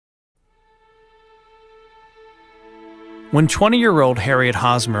When 20-year-old Harriet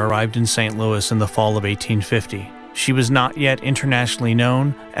Hosmer arrived in St. Louis in the fall of 1850, she was not yet internationally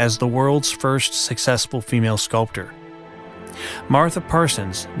known as the world's first successful female sculptor. Martha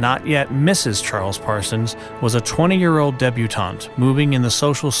Parsons, not yet Mrs. Charles Parsons, was a 20-year-old debutante moving in the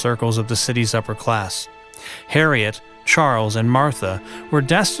social circles of the city's upper class. Harriet, Charles, and Martha were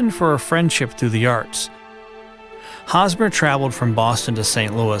destined for a friendship through the arts. Hosmer traveled from Boston to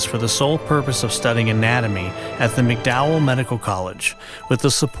St. Louis for the sole purpose of studying anatomy at the McDowell Medical College, with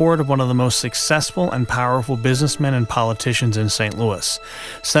the support of one of the most successful and powerful businessmen and politicians in St. Louis,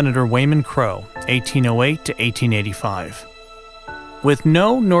 Senator Wayman Crowe, 1808 to 1885. With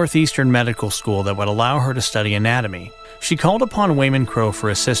no Northeastern medical school that would allow her to study anatomy, she called upon Wayman Crowe for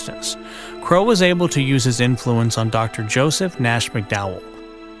assistance. Crowe was able to use his influence on Dr. Joseph Nash McDowell.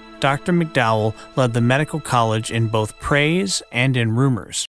 Dr. McDowell led the medical college in both praise and in rumors.